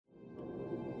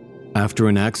After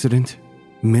an accident,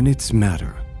 minutes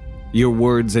matter. Your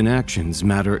words and actions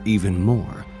matter even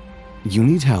more. You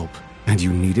need help, and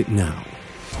you need it now.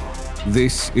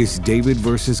 This is David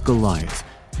versus Goliath,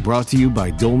 brought to you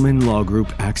by Dolman Law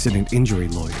Group Accident Injury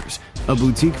Lawyers, a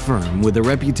boutique firm with a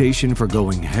reputation for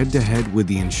going head-to-head with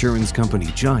the insurance company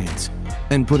giants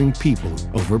and putting people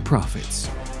over profits.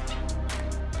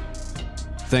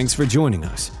 Thanks for joining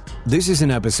us. This is an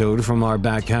episode from our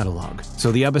back catalog,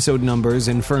 so the episode numbers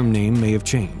and firm name may have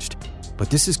changed.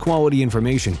 But this is quality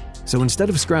information, so instead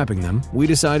of scrapping them, we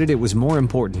decided it was more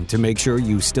important to make sure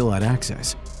you still had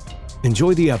access.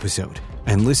 Enjoy the episode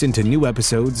and listen to new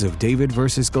episodes of David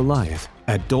vs. Goliath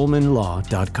at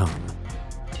dolmanlaw.com.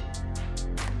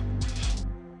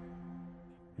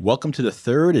 Welcome to the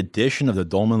third edition of the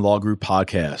Dolman Law Group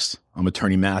podcast. I'm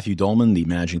attorney Matthew Dolman, the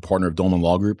managing partner of Dolman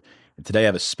Law Group. And today I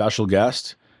have a special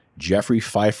guest, Jeffrey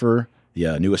Pfeiffer,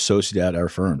 the new associate at our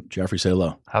firm. Jeffrey, say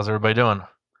hello. How's everybody doing?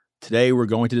 Today we're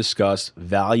going to discuss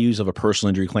values of a personal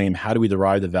injury claim. How do we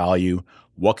derive the value?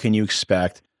 What can you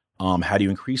expect? How do you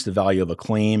increase the value of a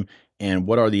claim? And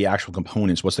what are the actual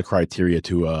components? What's the criteria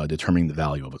to determining the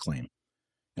value of a claim?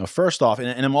 Now, first off,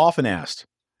 and I'm often asked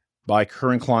by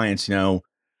current clients,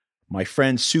 my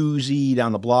friend Susie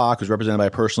down the block was represented by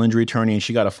a personal injury attorney and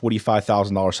she got a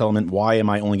 $45,000 settlement. Why am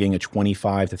I only getting a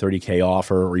 $25,000 to $30,000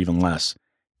 offer or even less?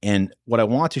 And what I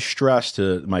want to stress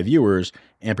to my viewers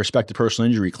and prospective personal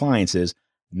injury clients is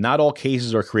not all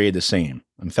cases are created the same.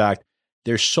 In fact,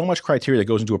 there's so much criteria that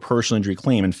goes into a personal injury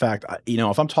claim. In fact,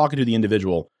 if I'm talking to the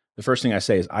individual, the first thing I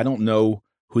say is I don't know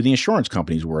who the insurance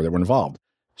companies were that were involved.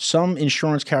 Some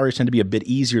insurance carriers tend to be a bit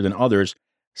easier than others.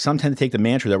 Some tend to take the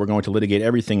mantra that we're going to litigate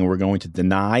everything and we're going to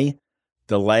deny,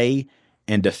 delay,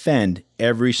 and defend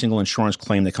every single insurance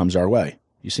claim that comes our way.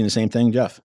 You seen the same thing,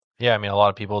 Jeff? Yeah, a lot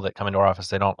of people that come into our office,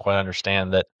 they don't quite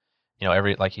understand that,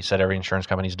 like you said, every insurance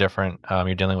company is different.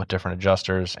 You're dealing with different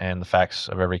adjusters and the facts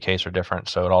of every case are different.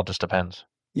 So it all just depends.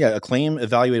 Yeah, a claim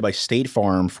evaluated by State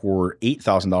Farm for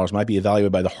 $8,000 might be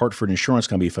evaluated by the Hartford Insurance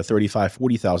Company for $35,000,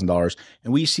 $40,000.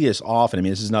 And we see this often.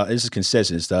 This is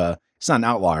consistent. It's not an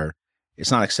outlier. It's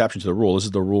not an exception to the rule. This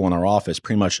is the rule in our office.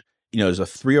 Pretty much, there's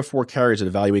 3 or 4 carriers that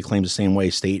evaluate claims the same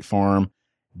way: State Farm,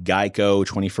 Geico,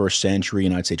 21st Century,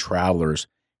 and I'd say Travelers.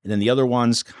 And then the other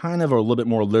ones kind of are a little bit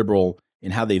more liberal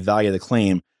in how they value the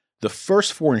claim. The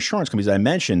first 4 insurance companies I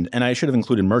mentioned, and I should have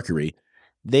included Mercury,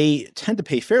 they tend to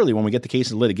pay fairly when we get the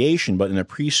case in litigation, but in a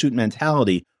pre-suit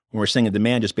mentality, when we're saying a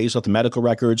demand just based off the medical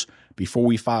records before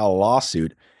we file a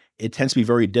lawsuit, it tends to be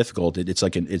very difficult.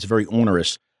 It's very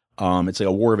onerous. It's like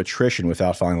a war of attrition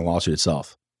without filing the lawsuit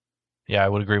itself. Yeah, I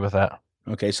would agree with that.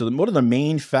 Okay, so what are the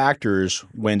main factors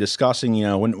when discussing,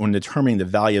 when determining the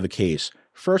value of a case?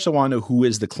 First, I want to know who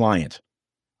is the client.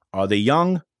 Are they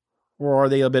young or are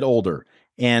they a bit older?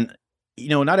 And,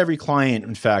 not every client,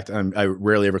 in fact, I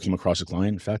rarely ever come across a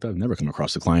client. In fact, I've never come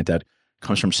across a client that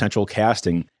comes from Central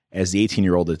Casting as the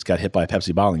 18-year-old that's got hit by a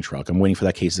Pepsi bottling truck. I'm waiting for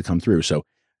that case to come through. So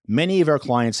many of our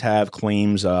clients have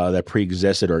claims that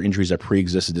pre-existed or injuries that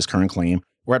pre-existed this current claim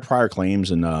or had prior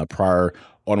claims and prior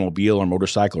automobile or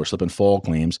motorcycle or slip and fall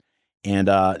claims. And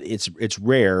it's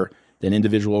rare that an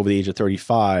individual over the age of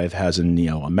 35 has a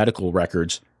medical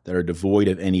records that are devoid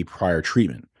of any prior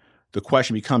treatment. The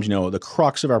question becomes, the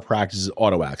crux of our practice is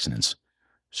auto accidents.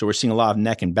 So we're seeing a lot of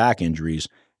neck and back injuries.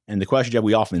 And the question that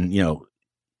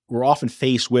we're often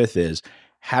faced with is,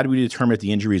 how do we determine if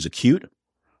the injury is acute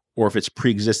or if it's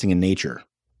pre-existing in nature?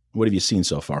 What have you seen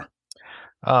so far?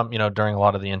 During a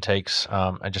lot of the intakes,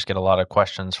 I just get a lot of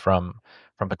questions from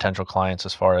potential clients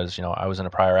as far as, I was in a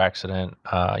prior accident,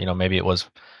 maybe it was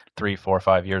 3, 4,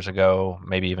 5 years ago,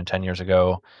 maybe even 10 years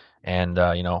ago. And,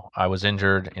 I was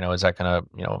injured, is that going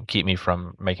to, keep me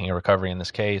from making a recovery in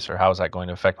this case, or how is that going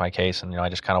to affect my case? And, I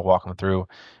just kind of walk them through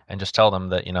and just tell them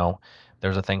that,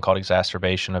 there's a thing called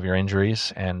exacerbation of your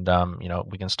injuries and,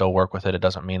 we can still work with it. It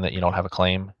doesn't mean that you don't have a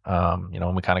claim,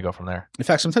 and we kind of go from there. In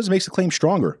fact, sometimes it makes the claim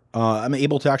stronger. I'm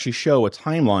able to actually show a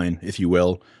timeline, if you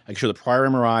will. I can show the prior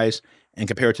MRIs and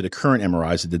compare it to the current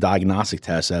MRIs, the diagnostic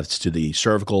test that's to the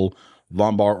cervical,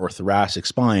 lumbar, or thoracic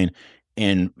spine,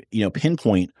 and,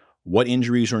 pinpoint what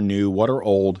injuries are new, what are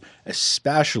old,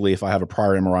 especially if I have a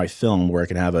prior MRI film where I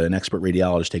can have an expert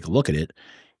radiologist take a look at it.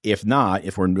 If not,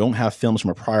 if we don't have films from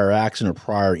a prior accident or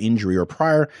prior injury or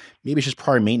maybe it's just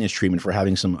prior maintenance treatment for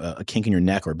having a kink in your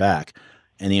neck or back,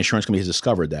 and the insurance company has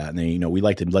discovered that, and we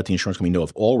like to let the insurance company know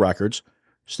of all records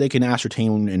so they can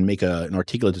ascertain and make an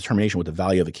articulate determination what the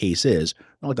value of a case is. I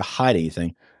don't like to hide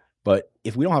anything, but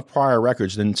if we don't have prior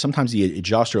records, then sometimes the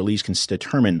adjuster at least can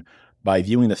determine by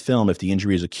viewing the film if the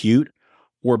injury is acute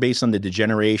or based on the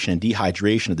degeneration and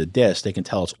dehydration of the disc, they can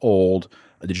tell it's old,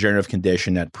 a degenerative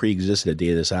condition that pre-existed at the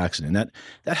date of this accident.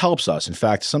 That helps us. In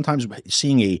fact, sometimes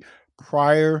seeing a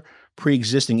prior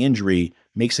pre-existing injury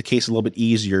makes the case a little bit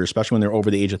easier, especially when they're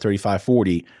over the age of 35,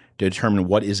 40, to determine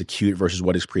what is acute versus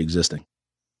what is pre-existing.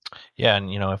 Yeah, and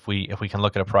if we can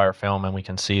look at a prior film and we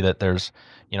can see that there's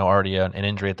already an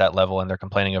injury at that level, and they're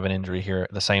complaining of an injury here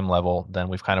at the same level, then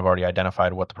we've kind of already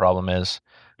identified what the problem is,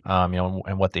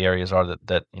 and what the areas are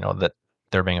that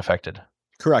they're being affected.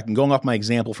 Correct. And going off my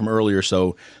example from earlier,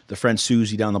 so the friend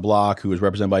Susie down the block who was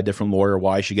represented by a different lawyer,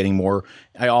 why is she getting more?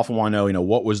 I often want to know,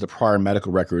 what was the prior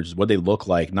medical records, what they look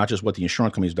like, not just what the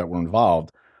insurance companies that were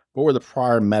involved. What were the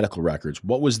prior medical records?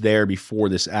 What was there before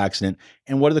this accident?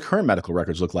 And what do the current medical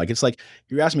records look like? It's like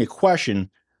you're asking me a question,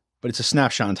 but it's a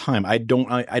snapshot in time. I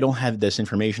don't have this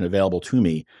information available to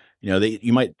me.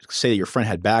 You might say that your friend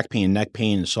had back pain, neck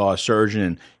pain, and saw a surgeon,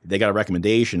 and they got a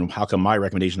recommendation. How come my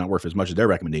recommendation not worth as much as their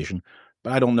recommendation?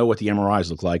 But I don't know what the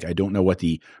MRIs look like. I don't know what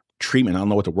the treatment, I don't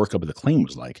know what the workup of the claim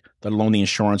was like, let alone the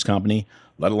insurance company,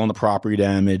 let alone the property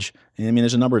damage. And I mean,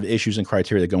 there's a number of issues and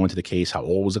criteria that go into the case. How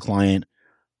old was the client?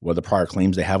 What are the prior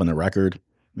claims they have on the record?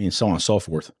 I mean, so on and so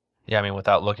forth. Yeah, I mean,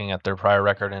 without looking at their prior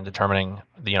record and determining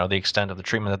the extent of the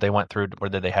treatment that they went through, or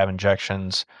did they have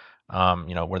injections,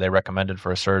 were they recommended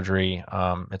for a surgery?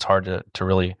 It's hard to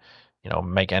really,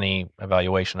 make any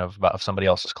evaluation of somebody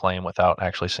else's claim without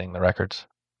actually seeing the records.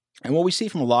 And what we see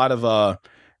from a lot of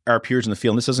our peers in the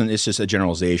field, and it's just a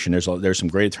generalization. There's some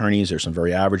great attorneys. There's some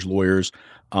very average lawyers.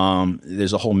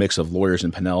 There's a whole mix of lawyers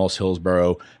in Pinellas,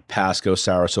 Hillsborough, Pasco,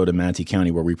 Sarasota, Manatee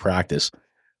County, where we practice.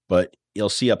 But you'll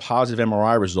see a positive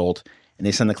MRI result, and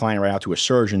they send the client right out to a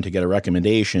surgeon to get a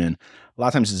recommendation. A lot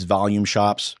of times it's volume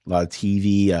shops, a lot of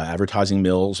TV, advertising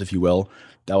mills, if you will,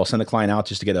 that will send the client out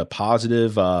just to get a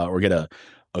positive or get a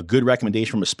good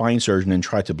recommendation from a spine surgeon and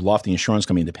try to bluff the insurance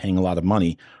company into paying a lot of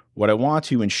money. What I want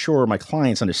to ensure my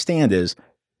clients understand is,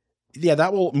 yeah,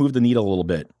 that will move the needle a little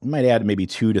bit. You might add maybe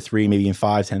 $2,000 to $3,000, maybe even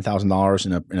 $5,000,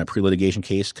 $10,000 in a pre-litigation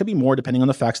case. Could be more depending on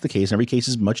the facts of the case. Every case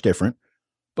is much different.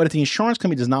 But if the insurance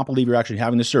company does not believe you're actually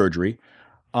having the surgery,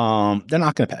 they're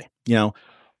not going to pay.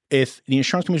 If the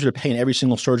insurance companies were to pay in every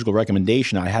single surgical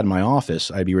recommendation I had in my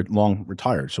office, I'd be long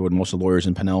retired. So would most of the lawyers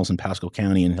in Pinellas and Pasco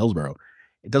County and Hillsborough.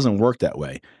 It doesn't work that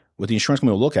way. What the insurance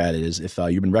company will look at is if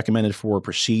you've been recommended for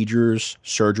procedures,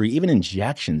 surgery, even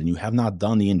injections, and you have not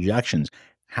done the injections,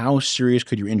 how serious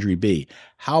could your injury be?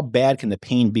 How bad can the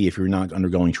pain be if you're not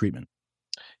undergoing treatment?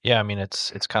 Yeah, I mean,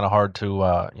 it's kind of hard to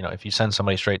if you send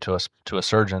somebody straight to a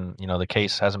surgeon, the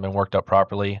case hasn't been worked up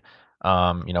properly,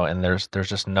 and there's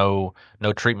just no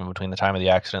treatment between the time of the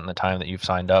accident and the time that you've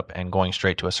signed up and going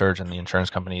straight to a surgeon. The insurance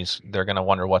companies, they're going to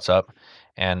wonder what's up.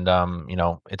 And,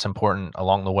 it's important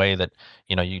along the way that,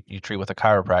 you treat with a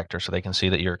chiropractor so they can see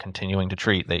that you're continuing to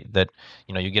treat, that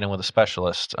you get in with a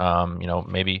specialist,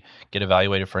 maybe get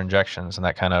evaluated for injections, and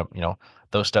that kind of,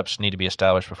 those steps need to be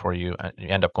established before you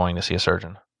end up going to see a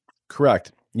surgeon.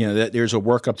 Correct. There's a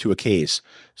workup to a case.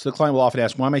 So the client will often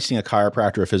ask, why am I seeing a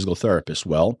chiropractor or a physical therapist?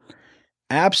 Well,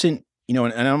 absent,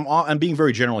 and I'm being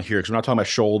very general here because we're not talking about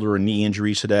shoulder and knee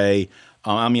injuries today.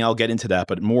 I'll get into that,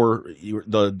 but more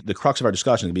the crux of our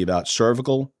discussion is going to be about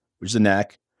cervical, which is the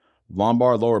neck,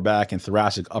 lumbar, lower back, and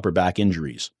thoracic upper back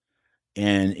injuries.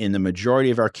 And in the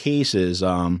majority of our cases,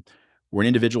 where an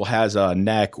individual has a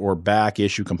neck or back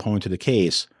issue component to the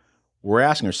case, we're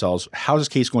asking ourselves, how is this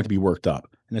case going to be worked up?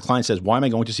 And the client says, why am I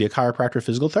going to see a chiropractor or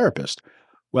physical therapist?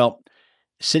 Well,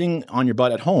 sitting on your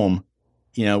butt at home,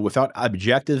 without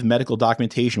objective medical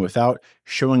documentation, without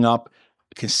showing up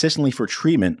consistently for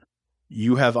treatment,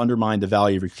 you have undermined the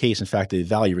value of your case. In fact, the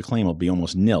value of your claim will be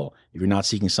almost nil if you're not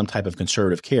seeking some type of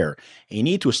conservative care. And you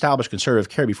need to establish conservative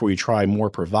care before you try more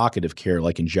provocative care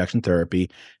like injection therapy,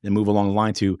 then move along the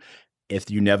line to if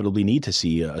you inevitably need to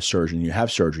see a surgeon, you have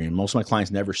surgery. And most of my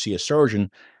clients never see a surgeon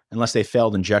unless they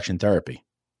failed injection therapy.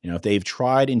 If they've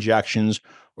tried injections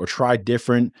or tried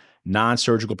different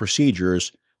non-surgical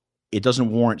procedures, it doesn't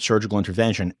warrant surgical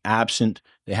intervention absent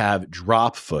they have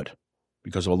drop foot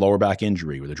because of a lower back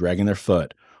injury where they're dragging their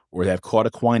foot, or they have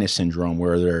cauda equina syndrome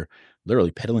where they're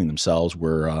literally piddling themselves,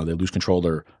 where they lose control of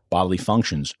their bodily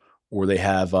functions, or they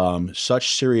have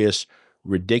such serious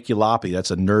radiculopathy, that's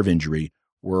a nerve injury,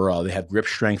 where they have grip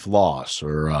strength loss,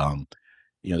 or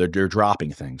they're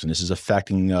dropping things, and this is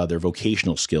affecting their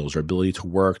vocational skills, their ability to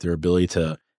work, their ability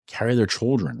to carry their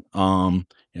children. Some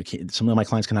of my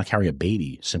clients cannot carry a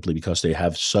baby simply because they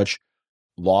have such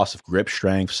loss of grip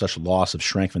strength, such loss of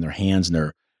strength in their hands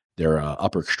and their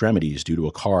upper extremities due to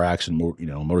a car accident,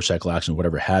 motorcycle accident,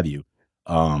 whatever have you.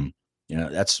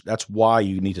 That's why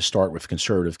you need to start with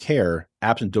conservative care.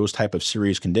 Absent those type of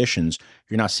serious conditions,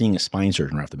 you're not seeing a spine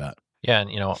surgeon right off the bat. Yeah,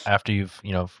 and after you've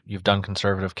done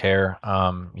conservative care,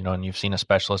 and you've seen a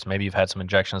specialist, maybe you've had some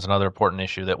injections. Another important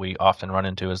issue that we often run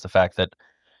into is the fact that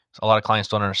a lot of clients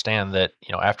don't understand that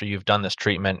after you've done this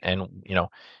treatment and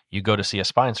you go to see a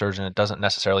spine surgeon, it doesn't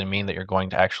necessarily mean that you're going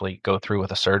to actually go through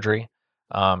with a surgery.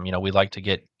 We like to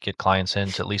get clients in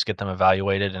to at least get them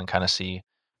evaluated and kind of see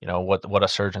what a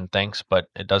surgeon thinks, but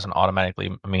it doesn't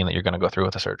automatically mean that you're going to go through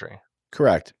with a surgery.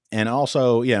 Correct. And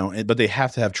also, but they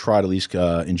have to have tried at least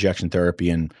injection therapy,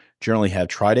 and generally have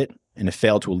tried it and it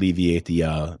failed to alleviate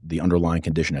the underlying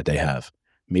condition that they have.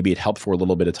 Maybe it helped for a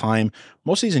little bit of time.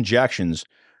 Most of these injections,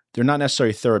 they're not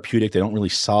necessarily therapeutic. They don't really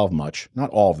solve much. Not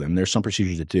all of them. There's some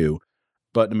procedures that do,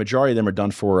 but the majority of them are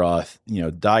done for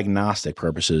diagnostic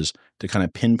purposes to kind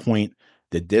of pinpoint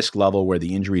the disc level where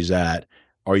the injury is at.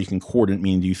 Or you can coordinate,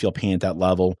 meaning do you feel pain at that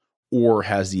level, or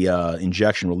has the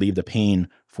injection relieved the pain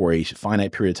for a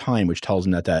finite period of time, which tells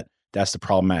them that's the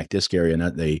problematic disc area and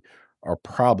that they are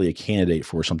probably a candidate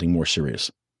for something more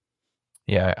serious.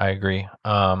 Yeah, I agree.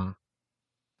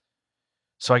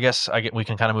 So I guess we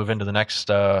can kind of move into the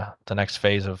next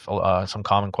phase of some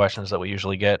common questions that we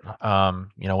usually get.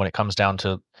 When it comes down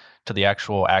to the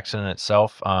actual accident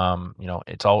itself,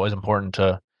 it's always important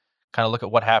to kind of look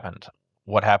at what happened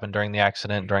during the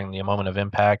accident, during the moment of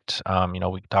impact. We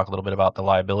can talk a little bit about the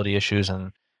liability issues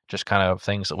and just kind of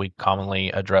things that we commonly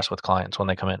address with clients when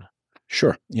they come in.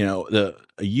 Sure. A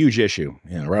huge issue,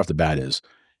 right off the bat is,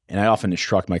 and I often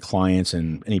instruct my clients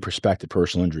and any prospective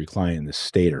personal injury client in the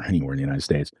state or anywhere in the United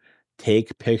States,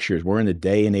 take pictures. We're in the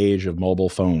day and age of mobile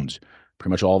phones.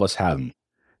 Pretty much all of us have them.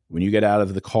 When you get out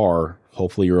of the car,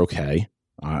 hopefully you're okay.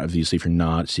 Obviously, if you're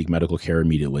not, seek medical care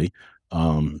immediately.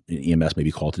 EMS may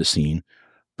be called to the scene.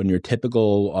 But in your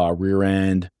typical rear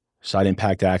end side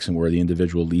impact accident where the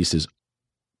individual at least is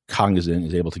cognizant,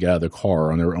 is able to get out of their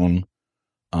car on their own,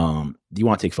 you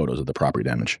want to take photos of the property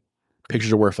damage.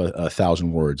 Pictures are worth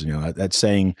 1,000 words. That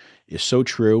saying is so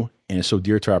true and is so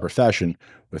dear to our profession.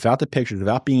 Without the pictures,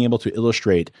 without being able to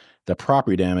illustrate the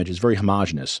property damage, is very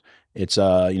homogenous. It's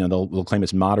they'll claim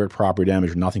it's moderate property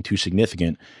damage or nothing too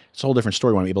significant. It's a whole different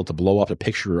story when I'm able to blow up a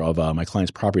picture of my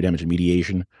client's property damage in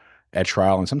mediation, at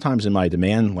trial, and sometimes in my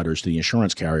demand letters to the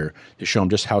insurance carrier to show them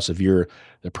just how severe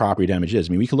the property damage is.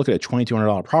 I mean, we could look at a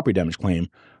 $2,200 property damage claim,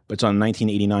 but it's on a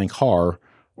 1989 car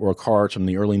or a car from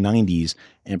the early 90s,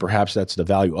 and perhaps that's the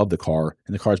value of the car,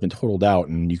 and the car's been totaled out,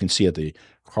 and you can see that the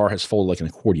car has folded like an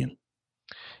accordion.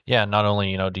 Yeah, not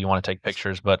only, do you want to take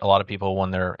pictures, but a lot of people,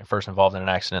 when they're first involved in an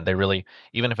accident, they really,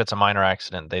 even if it's a minor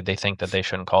accident, they think that they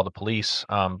shouldn't call the police,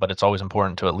 but it's always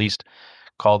important to at least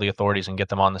call the authorities and get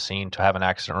them on the scene to have an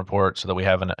accident report so that we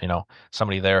have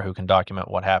somebody there who can document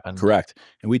what happened. Correct.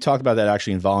 And we talked about that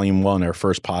actually in volume 1, our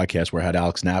first podcast, where I had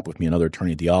Alex Knapp with me, another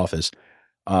attorney at the office.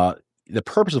 The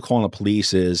purpose of calling the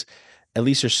police is at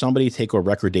least there's somebody to take a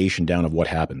recordation down of what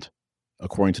happened,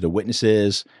 according to the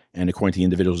witnesses and according to the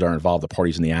individuals that are involved, the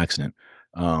parties in the accident.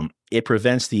 It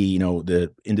prevents the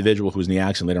individual who was in the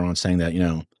accident later on saying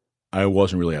that, I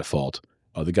wasn't really at fault.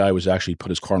 The guy was actually put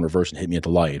his car in reverse and hit me at the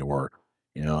light, or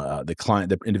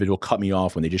the individual cut me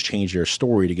off when they just changed their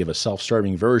story to give a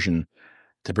self-serving version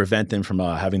to prevent them from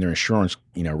having their insurance,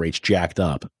 rates jacked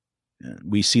up.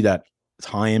 We see that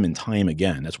time and time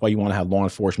again. That's why you want to have law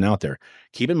enforcement out there.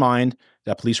 Keep in mind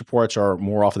that police reports are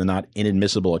more often than not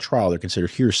inadmissible at trial. They're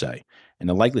considered hearsay. And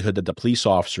the likelihood that the police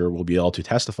officer will be able to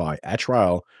testify at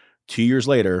trial 2 years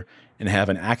later and have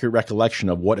an accurate recollection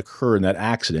of what occurred in that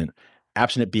accident,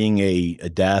 absent it being a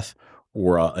death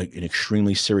or an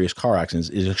extremely serious car accident,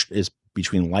 is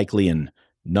between likely and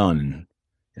none.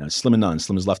 Slim and none.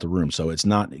 Slim has left the room, so it's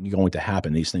not going to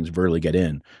happen. These things rarely get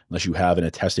in unless you have an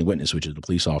attesting witness, which is the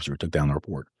police officer who took down the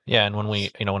report. Yeah, and when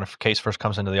when a case first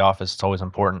comes into the office, it's always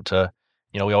important to,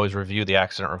 we always review the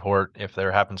accident report if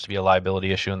there happens to be a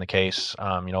liability issue in the case.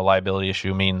 Liability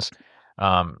issue means,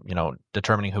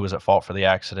 determining who was at fault for the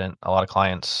accident. A lot of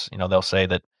clients, they'll say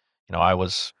that, I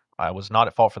was not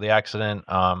at fault for the accident,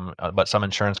 but some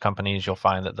insurance companies, you'll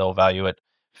find that they'll value it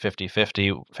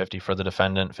 50-50, 50 for the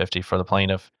defendant, 50 for the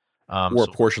plaintiff. Or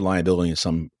portion liability in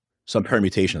some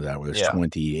permutation of that, whether it's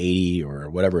 20-80 or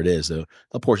whatever it is, they'll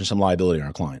portion some liability on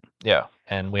our client. Yeah.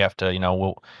 And we have to,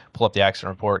 we'll pull up the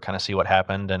accident report, kind of see what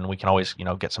happened, and we can always,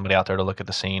 get somebody out there to look at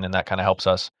the scene, and that kind of helps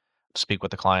us speak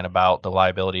with the client about the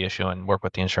liability issue and work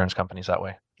with the insurance companies that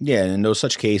way. Yeah. And in those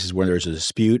such cases where there's a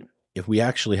dispute, if we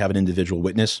actually have an individual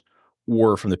witness,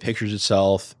 or from the pictures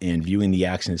itself and viewing the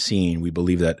accident scene, we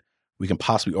believe that we can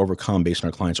possibly overcome based on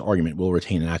our client's argument. We'll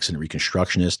retain an accident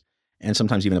reconstructionist and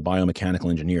sometimes even a biomechanical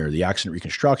engineer. The accident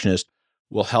reconstructionist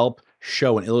will help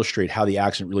show and illustrate how the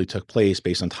accident really took place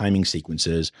based on timing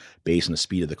sequences, based on the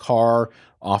speed of the car.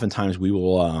 Oftentimes we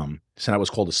will send out what's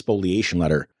called a spoliation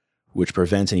letter, which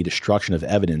prevents any destruction of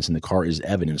evidence, and the car is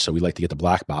evidence. So we like to get the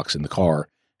black box in the car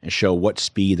and show what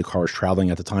speed the car is traveling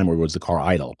at the time, or was the car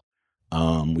idle.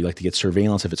 We like to get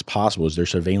surveillance if it's possible. Is there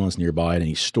surveillance nearby at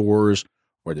any stores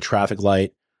or the traffic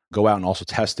light? Go out and also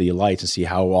test the lights and see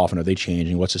how often are they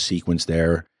changing, what's the sequence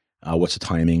there, what's the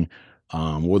timing,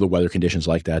 what are the weather conditions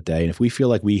like that day. And if we feel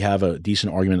like we have a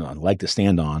decent argument on leg to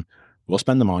stand on, we'll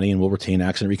spend the money and we'll retain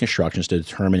accident reconstructions to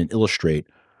determine and illustrate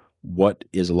what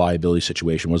is a liability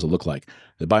situation, what does it look like.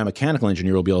 The biomechanical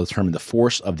engineer will be able to determine the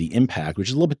force of the impact, which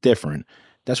is a little bit different.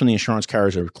 That's when the insurance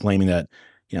carriers are claiming that,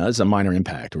 this is a minor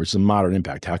impact or it's a moderate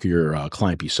impact. How could your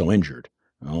client be so injured?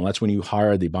 Well, that's when you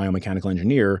hire the biomechanical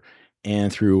engineer,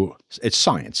 and through it's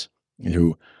science and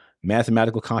through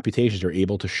mathematical computations, they're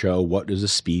able to show what is the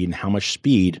speed and how much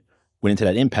speed went into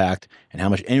that impact and how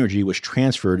much energy was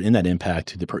transferred in that impact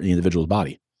to the individual's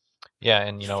body. Yeah,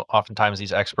 and oftentimes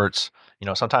these experts,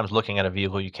 sometimes looking at a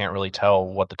vehicle, you can't really tell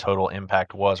what the total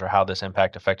impact was or how this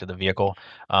impact affected the vehicle.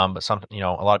 But a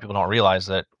lot of people don't realize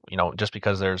that, just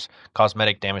because there's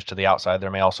cosmetic damage to the outside,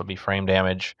 there may also be frame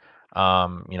damage.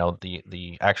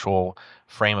 The actual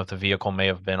frame of the vehicle may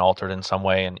have been altered in some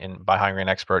way, and by hiring an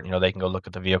expert, they can go look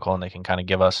at the vehicle and they can kind of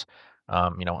give us,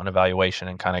 an evaluation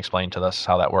and kind of explain to us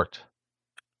how that worked.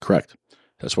 Correct.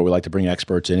 That's why we like to bring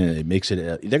experts in, and it makes it.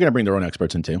 They're going to bring their own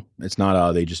experts in too. It's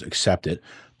not they just accept it.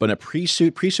 But in a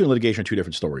pre-suit and litigation are two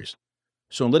different stories.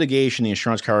 So in litigation, the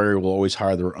insurance carrier will always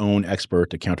hire their own expert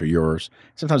to counter yours.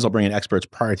 Sometimes they'll bring in experts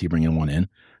prior to bringing one in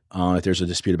if there's a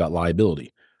dispute about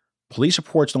liability. Police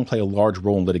reports don't play a large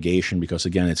role in litigation because,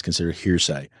 again, it's considered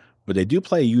hearsay. But they do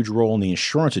play a huge role in the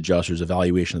insurance adjuster's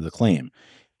evaluation of the claim.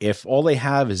 If all they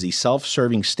have is the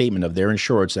self-serving statement of their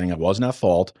insured saying it wasn't at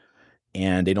fault,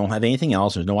 and they don't have anything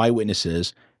else, there's no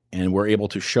eyewitnesses, and we're able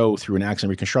to show through an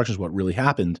accident reconstruction what really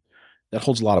happened, that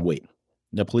holds a lot of weight.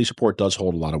 The police report does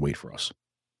hold a lot of weight for us.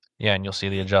 Yeah, and you'll see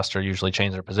the adjuster usually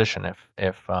change their position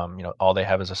if all they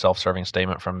have is a self-serving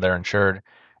statement from their insured,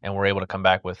 and we're able to come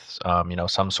back with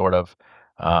some sort of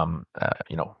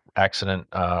accident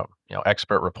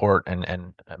expert report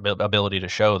and ability to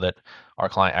show that our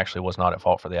client actually was not at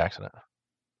fault for the accident.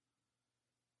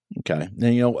 Okay.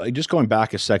 And, just going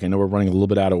back a second, I know we're running a little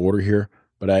bit out of order here,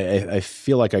 but I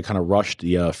feel like I kind of rushed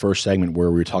the first segment where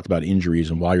we talked about injuries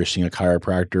and why you're seeing a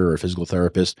chiropractor or a physical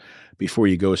therapist before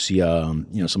you go see,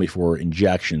 somebody for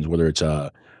injections, whether it's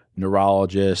a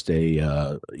neurologist,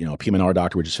 a PM&R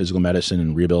doctor, which is physical medicine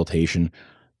and rehabilitation.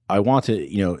 I want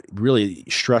to, really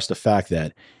stress the fact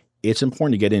that it's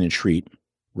important to get in and treat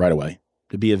right away,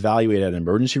 to be evaluated at an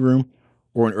emergency room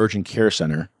or an urgent care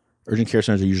center. Urgent care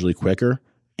centers are usually quicker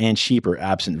and cheaper,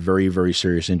 absent very, very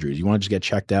serious injuries. You want to just get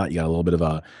checked out. You got a little bit of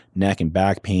a neck and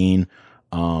back pain,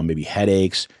 maybe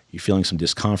headaches. You're feeling some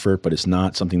discomfort, but it's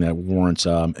not something that warrants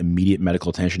immediate medical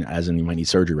attention, as in you might need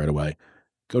surgery right away.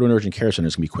 Go to an urgent care center.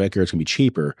 It's going to be quicker. It's going to be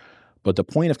cheaper. But the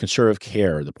point of conservative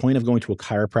care, the point of going to a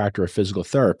chiropractor or a physical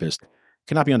therapist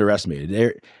cannot be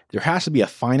underestimated. There has to be a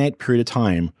finite period of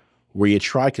time where you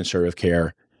try conservative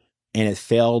care and it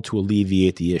failed to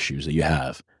alleviate the issues that you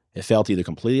have. It failed to either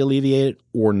completely alleviate it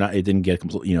or not. It didn't get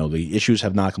complete. The issues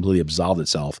have not completely absolved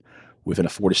itself within a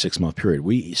 4 to 6 month period.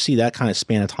 We see that kind of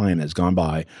span of time has gone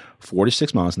by 4 to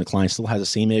 6 months, and the client still has the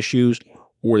same issues,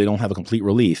 or they don't have a complete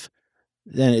relief.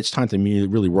 Then it's time to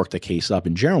really work the case up.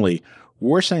 And generally,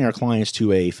 we're sending our clients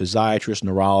to a physiatrist,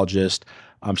 neurologist,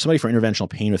 somebody for interventional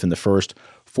pain within the first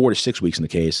 4 to 6 weeks in the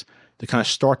case to kind of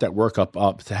start that workup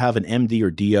up, to have an MD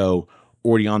or DO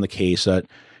already on the case. A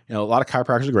lot of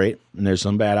chiropractors are great, and there's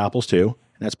some bad apples too.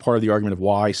 And that's part of the argument of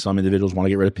why some individuals want to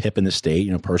get rid of PIP in this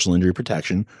state, personal injury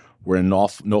protection. We're in a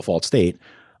no-fault state.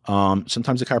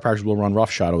 Sometimes the chiropractors will run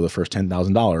roughshod over the first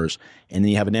 $10,000, and then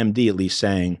you have an MD at least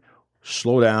saying,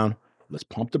 slow down, let's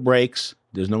pump the brakes.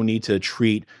 There's no need to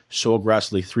treat so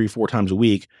aggressively 3-4 times a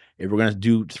week. If we're going to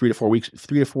do 3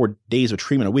 to 4 days of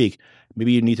treatment a week,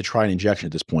 maybe you need to try an injection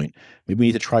at this point. Maybe we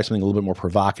need to try something a little bit more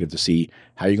provocative to see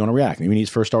how you're going to react. Maybe we need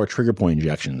to first start with trigger point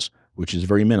injections, which is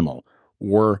very minimal.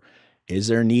 Or is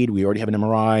there a need? We already have an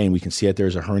MRI and we can see that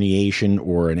there's a herniation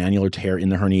or an annular tear in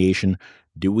the herniation.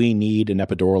 Do we need an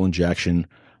epidural injection?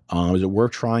 Is it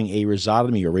worth trying a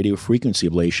rhizotomy or radiofrequency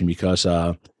ablation because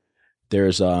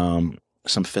there's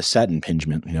some facet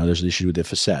impingement? There's an issue with the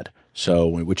facet. So,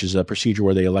 which is a procedure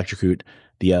where they electrocute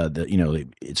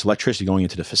it's electricity going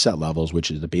into the facet levels, which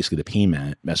is basically the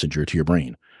pain messenger to your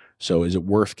brain. So is it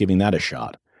worth giving that a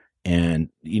shot? And,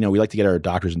 we like to get our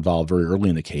doctors involved very early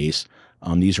in the case.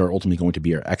 These are ultimately going to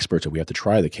be our experts that we have to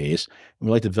try the case. And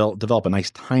we like to develop a nice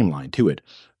timeline to it.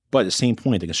 But at the same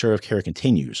point, the conservative care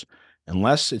continues.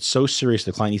 Unless it's so serious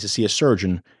the client needs to see a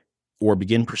surgeon or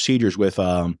begin procedures with,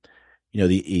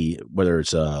 whether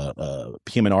it's a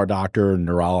PM&R doctor,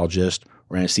 neurologist,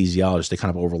 or anesthesiologist, they kind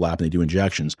of overlap and they do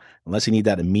injections. Unless they need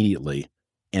that immediately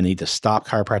and they need to stop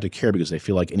chiropractic care because they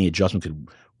feel like any adjustment could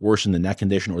worsen the neck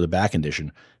condition or the back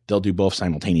condition, they'll do both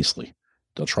simultaneously.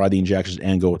 They'll try the injections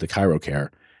and go with the chiro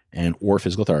care or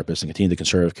physical therapist and continue the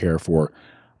conservative care for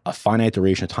a finite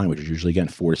duration of time, which is usually, again,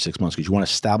 4 to 6 months, because you want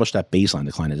to establish that baseline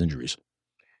the client has injuries.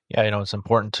 Yeah, it's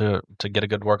important to get a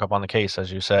good workup on the case,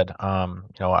 as you said. I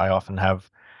often have,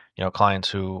 clients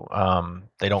who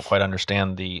they don't quite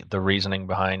understand the reasoning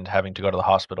behind having to go to the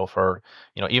hospital for,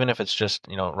 even if it's just,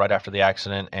 right after the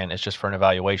accident and it's just for an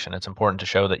evaluation. It's important to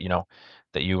show that,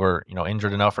 that you were,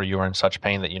 injured enough or you were in such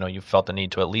pain that, you felt the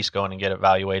need to at least go in and get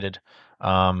evaluated.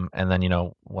 And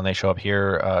then, when they show up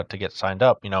here to get signed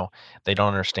up, they don't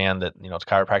understand that,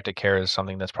 chiropractic care is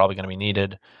something that's probably going to be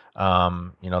needed.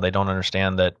 They don't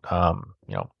understand that,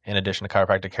 in addition to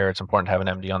chiropractic care, it's important to have an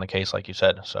MD on the case, like you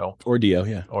said. So, or DO,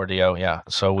 yeah. Or DO, yeah.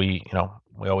 So we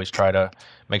always try to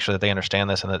make sure that they understand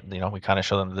this and that, we kind of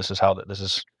show them this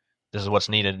is what's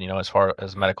needed, as far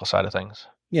as medical side of things.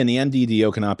 Yeah. And the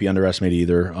MD-DO cannot be underestimated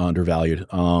either, undervalued.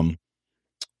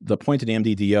 The point of the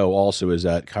MD-DO also is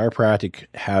that chiropractic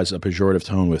has a pejorative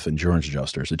tone with insurance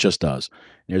adjusters. It just does.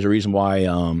 And there's a reason why,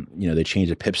 they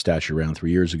changed the PIP statute around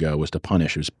 3 years ago was to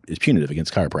punish. It's punitive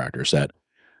against chiropractors that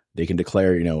they can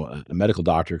declare, a medical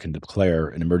doctor can declare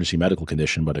an emergency medical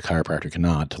condition, but a chiropractor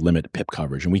cannot, to limit PIP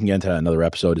coverage. And we can get into that in another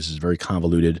episode. This is very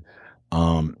convoluted,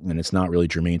 and it's not really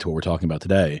germane to what we're talking about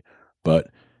today. But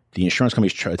the insurance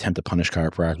companies attempt to punish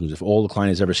chiropractors. If all the client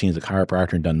has ever seen is a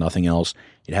chiropractor and done nothing else,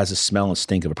 it has the smell and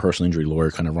stink of a personal injury lawyer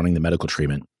kind of running the medical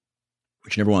treatment,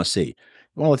 which you never want to see.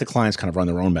 You want to let the clients kind of run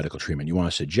their own medical treatment. You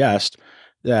want to suggest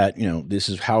that, this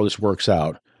is how this works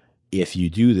out. If you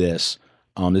do this,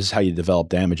 this is how you develop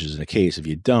damages in a case. If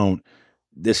you don't,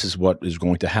 this is what is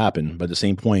going to happen. But at the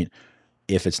same point,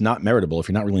 if it's not meritable, if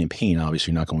you're not really in pain,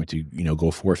 obviously you're not going to,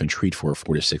 go forth and treat for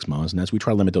 4 to 6 months. And as we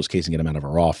try to limit those cases and get them out of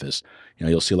our office,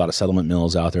 you'll see a lot of settlement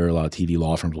mills out there, a lot of TV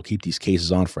law firms will keep these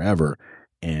cases on forever,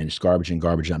 and just garbage in,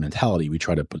 garbage out mentality. We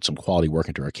try to put some quality work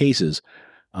into our cases.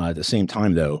 At the same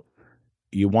time, though,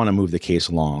 you want to move the case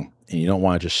along, and you don't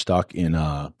want to just stuck in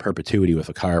perpetuity with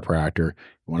a chiropractor.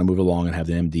 You want to move along and have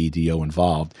the MD-DO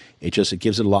involved. It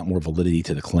gives it a lot more validity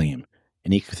to the claim.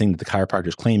 Anything that the chiropractor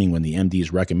is claiming when the MD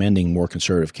is recommending more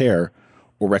conservative care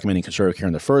or recommending conservative care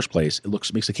in the first place,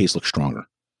 makes the case look stronger.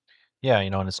 Yeah,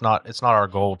 and it's not our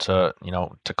goal to,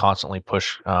 to constantly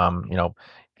push,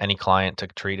 any client to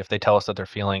treat. If they tell us that they're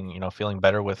feeling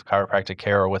better with chiropractic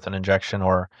care or with an injection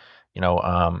or,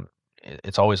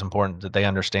 it's always important that they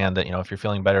understand that, if you're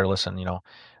feeling better, listen,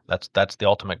 that's the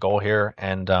ultimate goal here.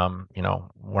 And,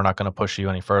 we're not going to push you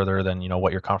any further than,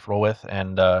 what you're comfortable with.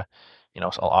 And,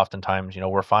 so oftentimes,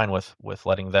 we're fine with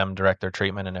letting them direct their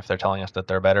treatment. And if they're telling us that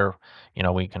they're better,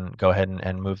 we can go ahead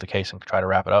and move the case and try to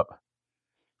wrap it up.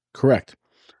 Correct.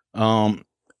 I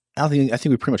think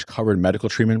we pretty much covered medical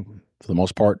treatment for the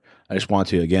most part. I just want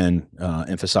to, again,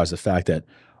 emphasize the fact that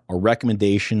a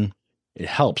recommendation, it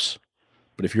helps.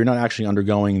 But if you're not actually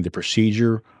undergoing the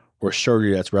procedure or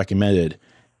surgery that's recommended,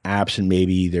 absent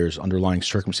maybe there's underlying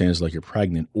circumstances like you're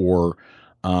pregnant or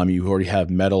you already have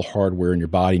metal hardware in your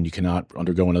body and you cannot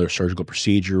undergo another surgical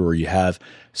procedure, or you have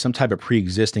some type of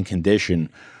pre-existing condition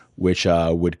which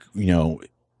would,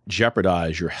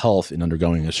 jeopardize your health in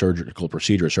undergoing a surgical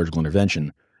procedure, a surgical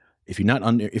intervention. If you're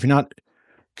not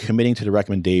committing to the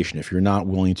recommendation, if you're not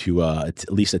willing to at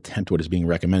least attempt what is being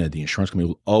recommended, the insurance company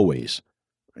will always,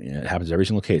 it happens every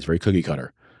single case, very cookie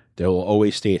cutter. They will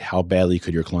always state how badly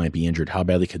could your client be injured, how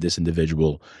badly could this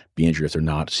individual be injured if they're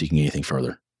not seeking anything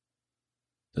further.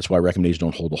 That's why recommendations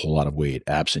don't hold a whole lot of weight,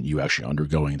 absent you actually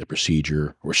undergoing the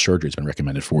procedure or surgery that's been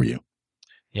recommended for you.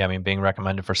 Yeah, I mean, being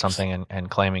recommended for something and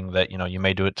claiming that, you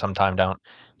may do it sometime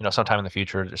in the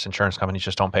future, just insurance companies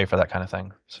just don't pay for that kind of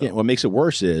thing. So. Yeah, what makes it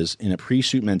worse is in a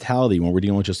pre-suit mentality, when we're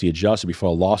dealing with just the adjuster before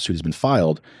a lawsuit has been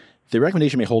filed, the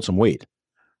recommendation may hold some weight.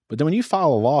 But then when you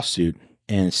file a lawsuit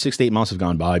and 6 to 8 months have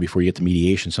gone by before you get to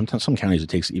mediation, sometimes some counties it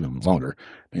takes even longer,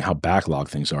 depending how backlogged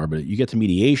things are, but you get to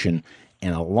mediation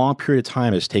and a long period of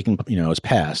time has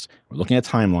passed. We're looking at a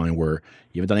timeline where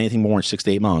you haven't done anything more in 6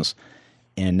 to 8 months.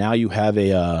 And now you have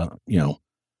a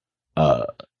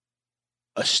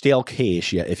stale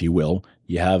case, if you will.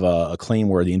 You have a claim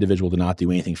where the individual did not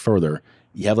do anything further.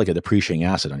 You have like a depreciating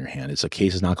asset on your hand. It's a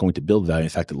case that's not going to build value. In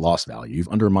fact, it lost value. You've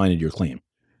undermined your claim.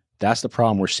 That's the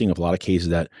problem we're seeing with a lot of cases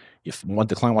that if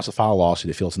the client wants to file a lawsuit,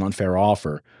 they feel it's an unfair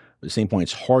offer. But at the same point,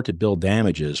 it's hard to build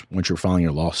damages once you're filing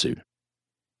your lawsuit.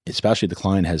 especially if the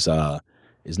client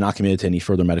is not committed to any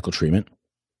further medical treatment.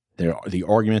 The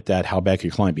argument that how bad could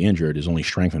your client be injured is only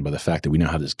strengthened by the fact that we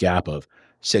now have this gap of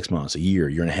 6 months, a year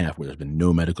and a half, where there's been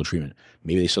no medical treatment.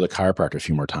 Maybe they saw the chiropractor a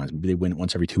few more times. Maybe they went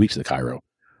once every 2 weeks to the chiro,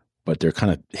 but they're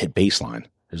kind of hit baseline.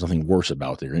 There's nothing worse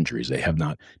about their injuries. They have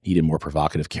not needed more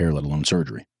provocative care, let alone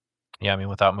surgery. Yeah, I mean,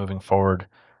 without moving forward,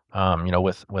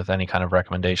 with any kind of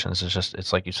recommendations,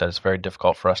 it's like you said, it's very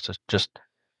difficult for us to just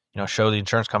show the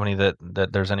insurance company that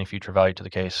there's any future value to the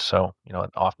case. So,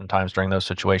 oftentimes during those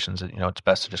situations, it's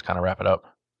best to just kind of wrap it up.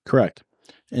 Correct.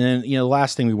 And then, the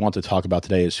last thing we want to talk about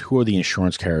today is who are the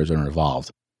insurance carriers that are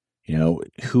involved?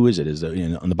 Who is it? Is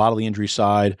it on the bodily injury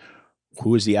side?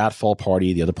 Who is the at-fault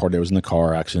party, the other party that was in the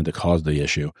car accident that caused the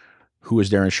issue? Who is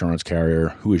their insurance carrier?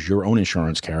 Who is your own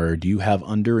insurance carrier? Do you have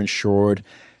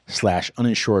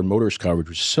underinsured/uninsured motorist coverage,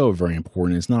 which is so very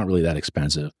important? It's not really that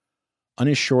expensive.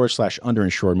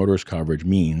 Uninsured/underinsured motorist coverage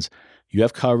means you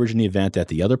have coverage in the event that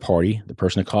the other party, the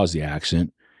person that caused the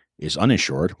accident, is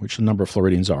uninsured, which a number of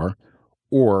Floridians are,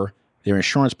 or their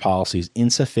insurance policy is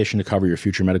insufficient to cover your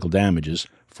future medical damages.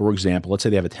 For example, let's say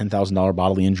they have a $10,000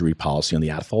 bodily injury policy on the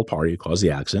at-fault party who caused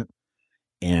the accident,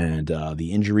 and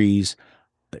the injuries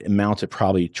amount to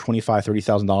probably $25,000,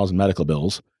 $30,000 in medical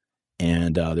bills,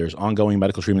 and there's ongoing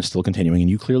medical treatment still continuing, and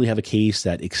you clearly have a case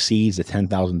that exceeds the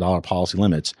 $10,000 policy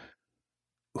limits.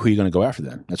 Who are you going to go after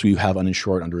then? That's what you have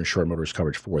uninsured, underinsured motorist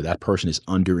coverage for. That person is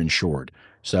underinsured.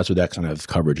 So that's what that kind of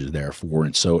coverage is there for.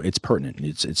 And so it's pertinent.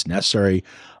 It's necessary.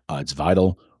 It's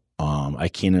vital. I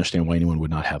can't understand why anyone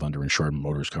would not have underinsured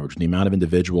motorist coverage. The amount of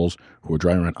individuals who are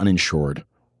driving around uninsured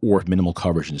or with minimal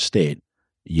coverage in the state,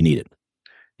 you need it.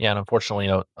 Yeah, and unfortunately,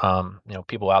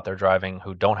 people out there driving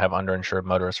who don't have underinsured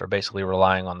motorists are basically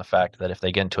relying on the fact that if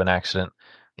they get into an accident,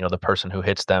 the person who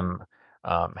hits them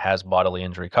has bodily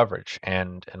injury coverage.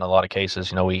 And in a lot of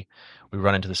cases, we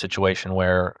run into the situation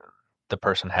where the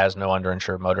person has no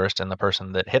underinsured motorist and the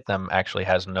person that hit them actually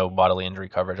has no bodily injury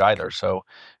coverage either. So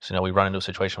we run into a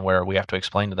situation where we have to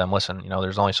explain to them, listen,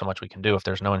 there's only so much we can do. If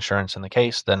there's no insurance in the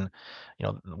case, then,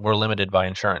 we're limited by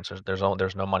insurance. There's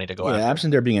no money to go after.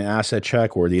 Absent there being an asset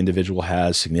check where the individual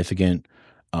has significant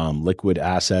liquid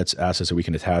assets that we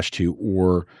can attach to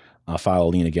or file a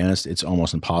lien against, it's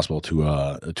almost impossible to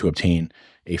obtain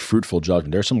a fruitful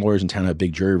judgment. There are some lawyers in town who have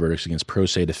big jury verdicts against pro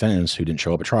se defendants who didn't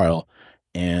show up at trial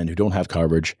and who don't have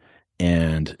coverage,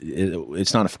 and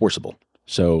it's not enforceable.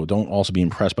 So don't also be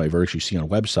impressed by verdicts you see on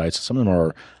websites. Some of them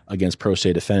are against pro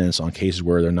se defendants on cases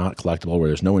where they're not collectible, where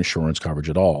there's no insurance coverage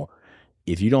at all.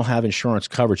 If you don't have insurance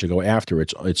coverage to go after,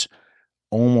 it's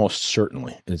almost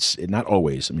certainly, it's not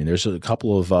always. I mean, there's a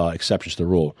couple of exceptions to the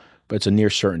rule, but it's a near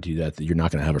certainty that you're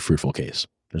not going to have a fruitful case.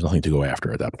 There's nothing to go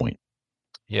after at that point.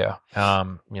 Yeah.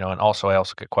 And also I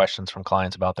also get questions from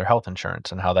clients about their health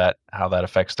insurance and how that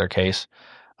affects their case.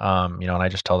 And I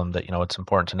just tell them that, it's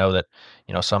important to know that,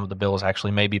 some of the bills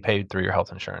actually may be paid through your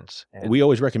health insurance. And we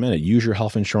always recommend it. Use your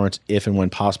health insurance if and when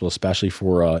possible, especially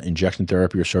for injection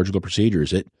therapy or surgical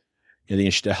procedures.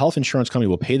 The health insurance company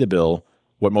will pay the bill.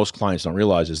 What most clients don't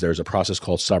realize is there's a process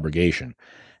called subrogation.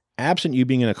 Absent you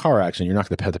being in a car accident, you're not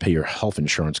going to have to pay your health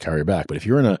insurance carrier back. But if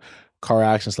you're in a car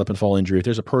accident, slip and fall injury, if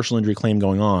there's a personal injury claim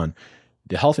going on,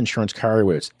 the health insurance carrier,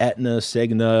 whether it's Aetna,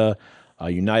 Cigna,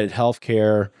 United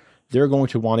Healthcare, they're going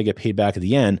to want to get paid back at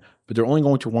the end, but they're only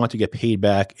going to want to get paid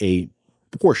back a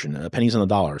portion, pennies on the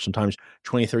dollar, sometimes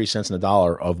 20, 30 cents on the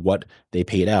dollar of what they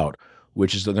paid out,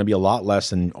 which is going to be a lot less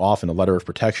than often a letter of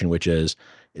protection, which is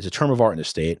a term of art in the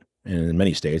state and in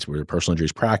many states where personal injury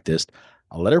is practiced.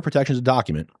 A letter of protection is a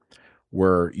document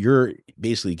where you're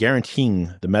basically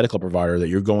guaranteeing the medical provider that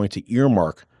you're going to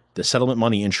earmark the settlement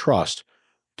money in trust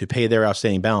to pay their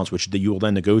outstanding balance, which you will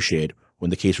then negotiate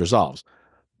when the case resolves.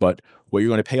 But what you're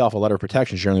going to pay off a letter of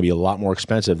protection is going to be a lot more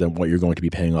expensive than what you're going to be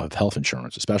paying off of health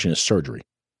insurance, especially in a surgery.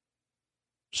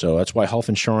 So that's why health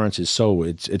insurance is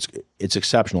it's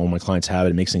exceptional. My clients have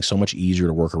it. It makes things so much easier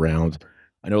to work around.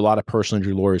 I know a lot of personal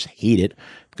injury lawyers hate it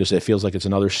because it feels like it's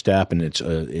another step and it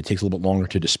takes a little bit longer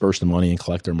to disperse the money and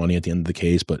collect their money at the end of the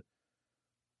case. But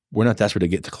we're not desperate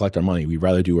to collect our money. We'd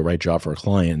rather do a right job for a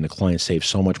client, and the client saves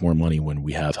so much more money when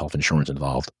we have health insurance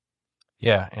involved.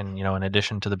 Yeah, and in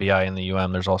addition to the BI and the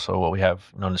UM, there's also what we have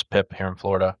known as PIP here in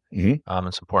Florida. Mm-hmm.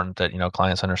 It's important that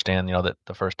clients understand that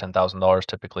the first $10,000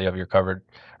 typically of your covered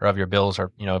or of your bills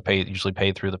are usually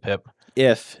paid through the PIP.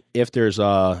 If there's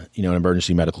an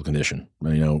emergency medical condition,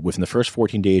 within the first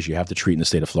 14 days you have to treat in the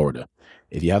state of Florida.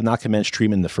 If you have not commenced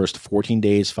treatment in the first 14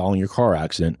 days following your car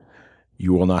accident,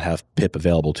 you will not have PIP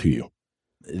available to you.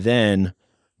 Then,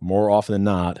 more often than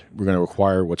not, we're going to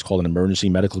require what's called an emergency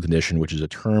medical condition, which is a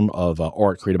term of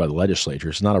art created by the legislature.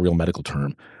 It's not a real medical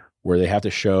term, where they have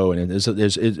to show, and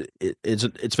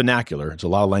it's vernacular. It's a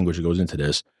lot of language that goes into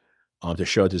this to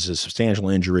show that this is a substantial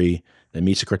injury that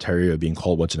meets the criteria of being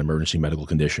called what's an emergency medical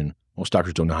condition. Most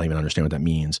doctors don't even understand what that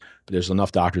means, but there's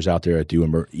enough doctors out there that do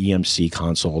EMC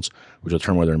consults, which will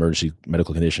determine whether an emergency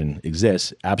medical condition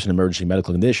exists. Absent emergency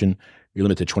medical condition, you're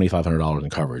limited to $2,500 in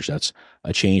coverage. That's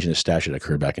a change in the statute that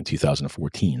occurred back in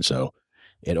 2014. So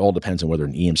it all depends on whether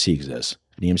an EMC exists.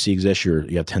 If an EMC exists,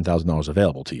 you have $10,000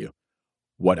 available to you.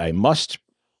 What I must,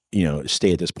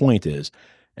 state at this point is,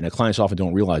 and the clients often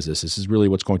don't realize this is really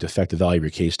what's going to affect the value of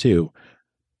your case too.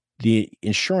 The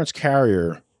insurance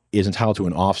carrier is entitled to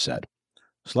an offset.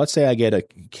 So let's say I get a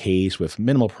case with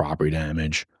minimal property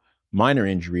damage, minor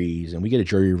injuries, and we get a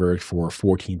jury verdict for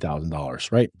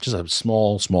 $14,000, right? Just a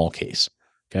small case,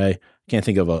 okay? Can't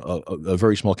think of a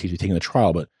very small case we take in the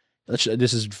trial, but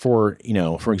this is for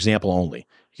example only.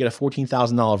 You get a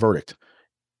 $14,000 verdict.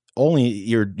 Only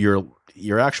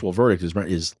your actual verdict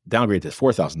is downgraded to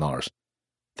 $4,000.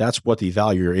 That's what the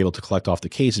value you're able to collect off the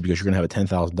case is, because you're going to have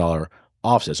a $10,000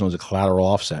 offset. So it's a collateral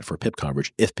offset for PIP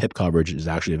coverage if PIP coverage is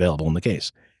actually available in the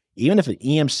case. Even if an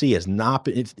EMC has not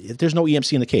been, if there's no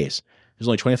EMC in the case, there's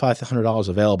only $2,500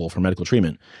 available for medical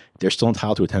treatment, they're still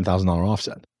entitled to a $10,000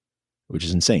 offset, which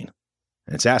is insane.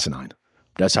 And it's asinine.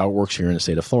 That's how it works here in the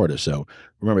state of Florida. So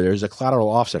remember, there's a collateral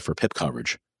offset for PIP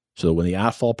coverage. So when the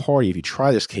at-fault party, if you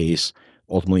try this case,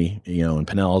 ultimately, in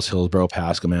Pinellas, Hillsborough,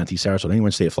 Pasco, Manatee, Sarasota, anywhere in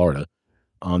the state of Florida,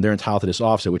 they're entitled to this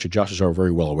offset, which adjusters are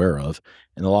very well aware of.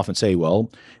 And they'll often say,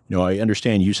 well, I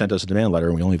understand you sent us a demand letter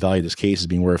and we only value this case as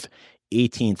being worth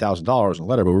 $18,000 in the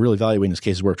letter, but we're really valuing this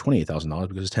case as worth $28,000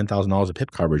 because it's $10,000 of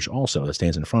PIP coverage also that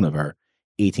stands in front of our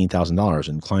 $18,000.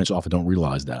 And clients often don't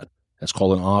realize that. That's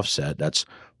called an offset. That's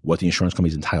what the insurance company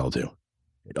is entitled to.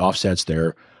 It offsets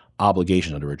their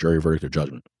obligation under a jury verdict or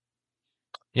judgment.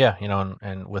 Yeah,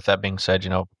 and with that being said,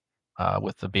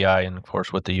 with the BI and of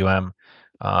course with the UM,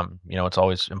 it's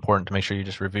always important to make sure you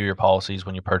just review your policies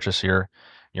when you purchase your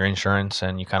insurance,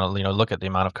 and you kind of look at the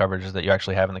amount of coverages that you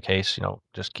actually have in the case.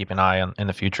 Just keep an eye on in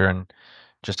the future, and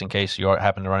just in case you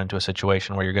happen to run into a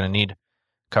situation where you're going to need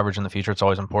coverage in the future, it's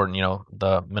always important.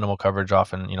 The minimal coverage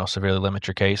often severely limits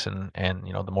your case, and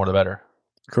the more the better.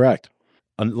 Correct.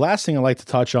 And the last thing I'd like to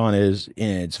touch on is,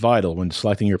 and it's vital when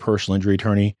selecting your personal injury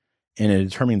attorney and in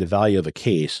determining the value of a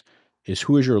case, is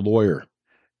who is your lawyer?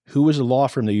 Who is the law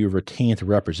firm that you've retained to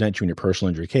represent you in your personal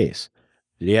injury case?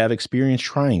 Do they have experience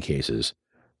trying cases?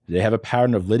 Do they have a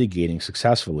pattern of litigating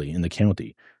successfully in the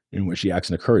county in which the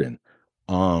accident occurred in?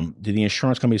 Do the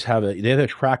insurance companies have a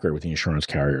track record with the insurance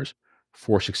carriers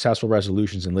for successful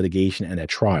resolutions in litigation and at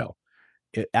trial?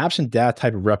 Absent that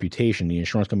type of reputation, the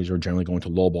insurance companies are generally going to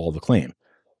lowball the claim.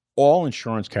 All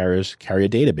insurance carriers carry a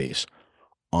database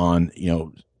on,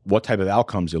 what type of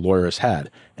outcomes the lawyer has had,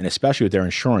 and especially with their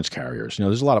insurance carriers.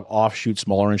 There's a lot of offshoot,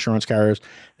 smaller insurance carriers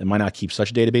that might not keep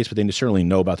such a database, but they certainly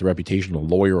know about the reputation of a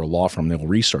lawyer or law firm. They'll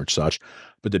research such.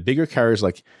 But the bigger carriers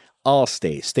like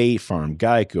Allstate, State Farm,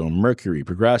 Geico, Mercury,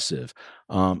 Progressive,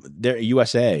 they're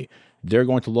USA, they're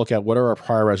going to look at what are our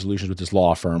prior resolutions with this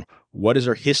law firm? What is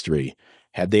their history?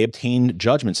 Have they obtained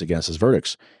judgments against us,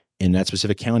 verdicts in that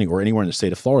specific county or anywhere in the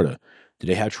state of Florida? Do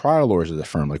they have trial lawyers at the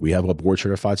firm? Like we have a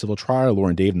board-certified civil trial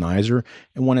lawyer in Dave Nizer,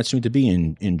 and one that's soon to be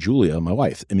in Julia, my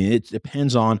wife. I mean, it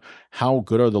depends on how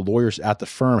good are the lawyers at the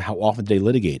firm, how often they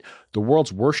litigate. The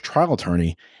world's worst trial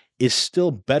attorney is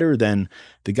still better than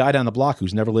the guy down the block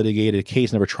who's never litigated a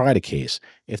case, never tried a case.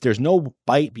 If there's no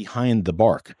bite behind the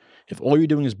bark, if all you're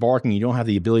doing is barking, you don't have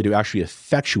the ability to actually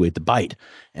effectuate the bite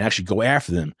and actually go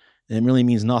after them, then it really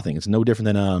means nothing. It's no different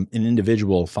than an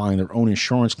individual filing their own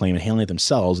insurance claim and handling it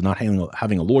themselves and not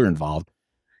having a lawyer involved.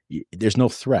 There's no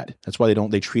threat. That's why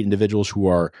they treat individuals who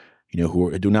are,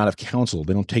 who do not have counsel.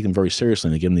 They don't take them very seriously,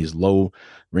 and they give them these low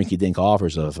rinky-dink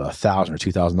offers of $1,000 or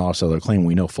 $2,000 to their claim.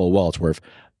 We know full well it's worth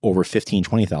over $15,000,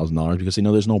 $20,000 because they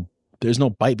know there's no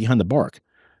bite behind the bark.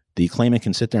 The claimant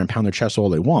can sit there and pound their chest all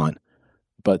they want,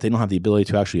 but they don't have the ability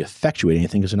to actually effectuate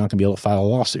anything because they're not going to be able to file a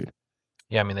lawsuit.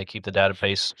 Yeah, I mean, they keep the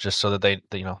database just so that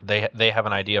they have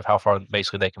an idea of how far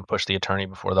basically they can push the attorney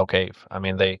before they'll cave. I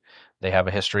mean, they have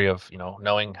a history of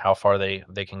knowing how far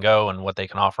they can go and what they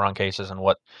can offer on cases and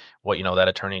what that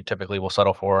attorney typically will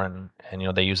settle for, and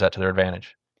they use that to their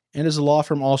advantage. And does the law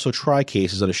firm also try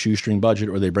cases on a shoestring budget,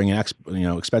 or they bring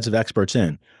expensive experts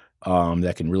in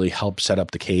that can really help set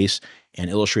up the case and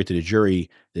illustrate to the jury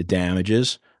the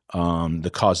damages? The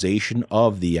causation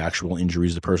of the actual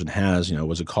injuries the person has,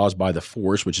 was it caused by the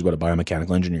force, which is what a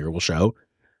biomechanical engineer will show?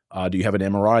 Do you have an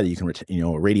MRI that you can, a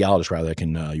radiologist rather, that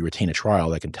can, you retain a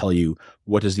trial that can tell you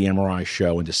what does the MRI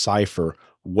show and decipher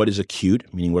what is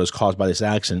acute, meaning what is caused by this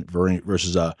accident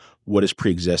versus what is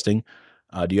pre-existing?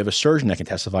 Do you have a surgeon that can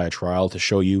testify at trial to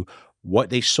show you what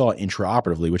they saw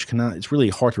intraoperatively, which it's really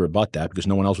hard to rebut that because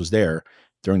no one else was there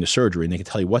during the surgery, and they can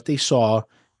tell you what they saw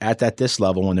at that disc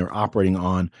level when they're operating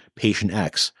on patient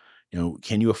X.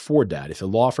 Can you afford that? If a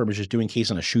law firm is just doing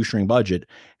case on a shoestring budget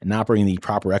and not bringing the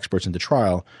proper experts into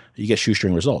trial, you get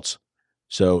shoestring results.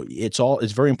 So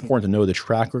it's very important to know the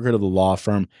track record of the law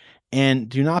firm, and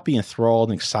do not be enthralled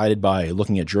and excited by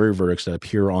looking at jury verdicts that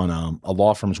appear on a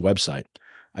law firm's website.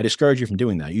 I discourage you from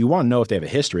doing that. You want to know if they have a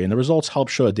history, and the results help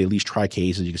show that they at least try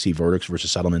cases. You can see verdicts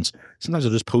versus settlements. Sometimes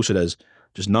they'll just post it as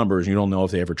just numbers, and you don't know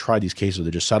if they ever tried these cases or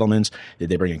they're just settlements. Did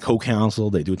they bring in co-counsel?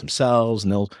 They do it themselves,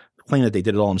 and they'll claim that they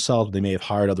did it all themselves, but they may have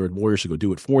hired other lawyers to go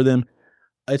do it for them.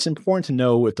 It's important to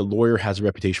know if the lawyer has a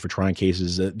reputation for trying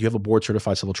cases. Do you have a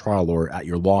board-certified civil trial lawyer at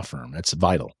your law firm? That's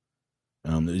vital.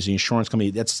 There's the insurance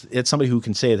company. It's somebody who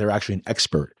can say they're actually an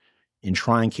expert in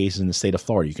trying cases in the state of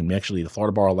Florida. The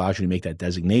Florida Bar allows you to make that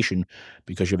designation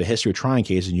because you have a history of trying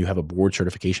cases and you have a board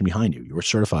certification behind you. You're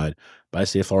certified by the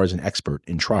state of Florida as an expert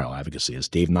in trial advocacy, as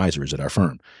Dave Nizer is at our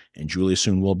firm, and Julia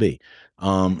soon will be.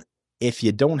 If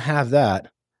you don't have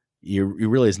that, you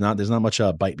really there's not much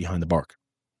bite behind the bark.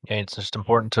 Yeah, it's just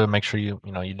important to make sure you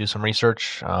do some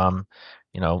research,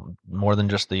 more than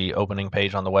just the opening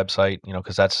page on the website,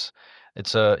 because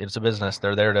it's a business.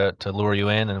 They're there to lure you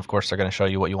in, and of course they're going to show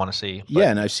you what you want to see. Yeah,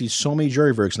 and I've seen so many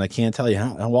jury verdicts, and I can't tell you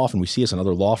how often we see this on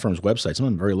other law firms' websites. Some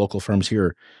of them very local firms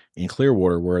here in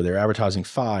Clearwater where they're advertising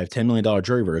 $5-10 million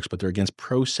jury verdicts, but they're against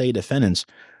pro se defendants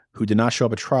who did not show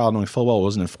up at trial knowing full well it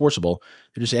wasn't enforceable.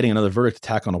 They're just adding another verdict to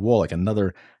tack on a wall, like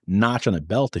another notch on a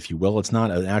belt, if you will. It's not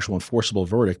an actual enforceable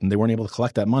verdict, and they weren't able to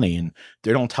collect that money. And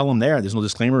they don't tell them there's no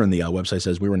disclaimer in the website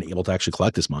says we weren't able to actually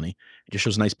collect this money. It just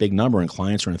shows a nice big number, and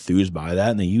clients are enthused by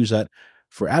that, and they use that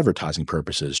for advertising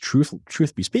purposes.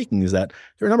 Truth be speaking is that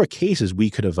there are a number of cases we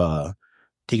could have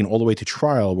taken all the way to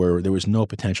trial where there was no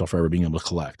potential for ever being able to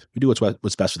collect. We do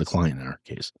what's best for the client in our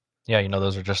case. Yeah,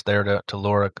 those are just there to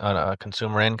lure a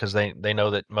consumer in because they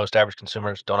know that most average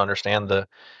consumers don't understand the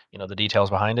details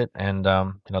behind it, and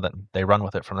that they run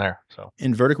with it from there. So,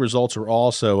 and verdict results are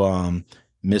also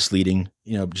misleading.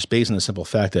 Just based on the simple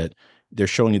fact that they're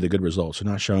showing you the good results.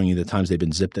 They're not showing you the times they've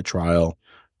been zipped at trial,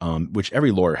 which every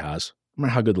lawyer has. No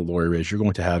matter how good the lawyer is, you're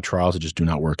going to have trials that just do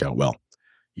not work out well.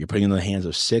 You're putting it in the hands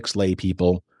of 6 lay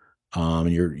people,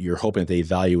 and you're hoping that they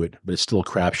value it, but it's still a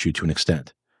crapshoot to an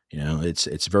extent.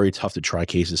 It's very tough to try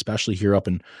cases, especially here up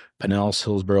in Pinellas,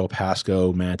 Hillsborough,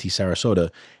 Pasco, Manatee, Sarasota.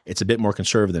 It's a bit more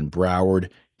conservative than Broward,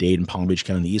 Dade, Palm Beach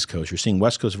County on the East Coast. You're seeing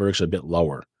West Coast verdicts are a bit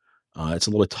lower. It's a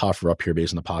little bit tougher up here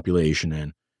based on the population,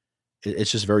 and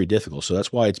it's just very difficult. So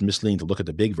that's why it's misleading to look at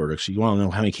the big verdicts. You want to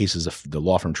know how many cases the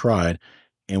law firm tried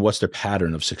and what's their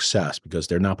pattern of success, because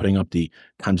they're not putting up the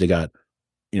times they got,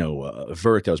 a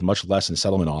verdict that was much less than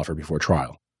settlement offer before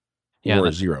trial,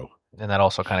 or zero. And that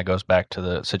also kind of goes back to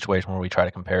the situation where we try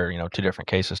to compare, 2 different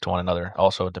cases to one another.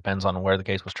 Also, it depends on where the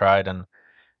case was tried and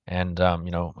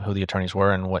who the attorneys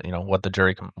were and what the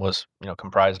jury was,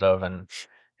 comprised of, and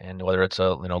whether it's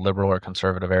a, liberal or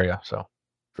conservative area. So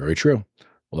very true.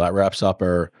 Well, that wraps up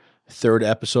our 3rd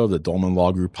episode of the Dolman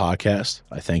Law Group podcast.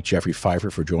 I thank Jeffrey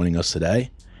Pfeiffer for joining us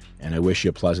today, and I wish you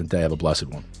a pleasant day. Have a blessed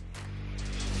one.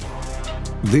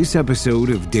 This episode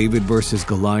of David vs.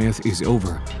 Goliath is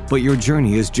over, but your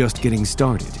journey is just getting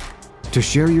started. To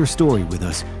share your story with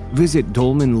us, visit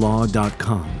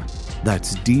dolmanlaw.com.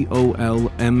 That's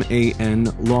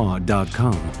DOLMAN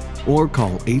law.com, or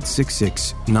call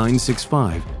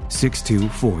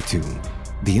 866-965-6242.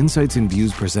 The insights and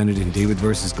views presented in David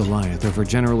vs. Goliath are for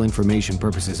general information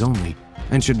purposes only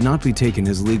and should not be taken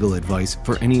as legal advice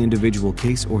for any individual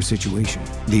case or situation.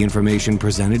 The information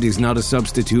presented is not a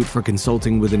substitute for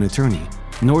consulting with an attorney,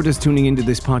 nor does tuning into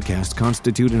this podcast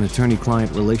constitute an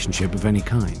attorney-client relationship of any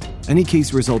kind. Any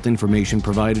case result information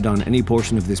provided on any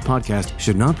portion of this podcast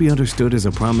should not be understood as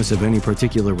a promise of any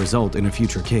particular result in a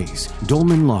future case.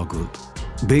 Dolman Law Group.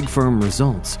 Big firm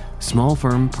results, small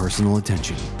firm personal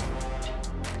attention.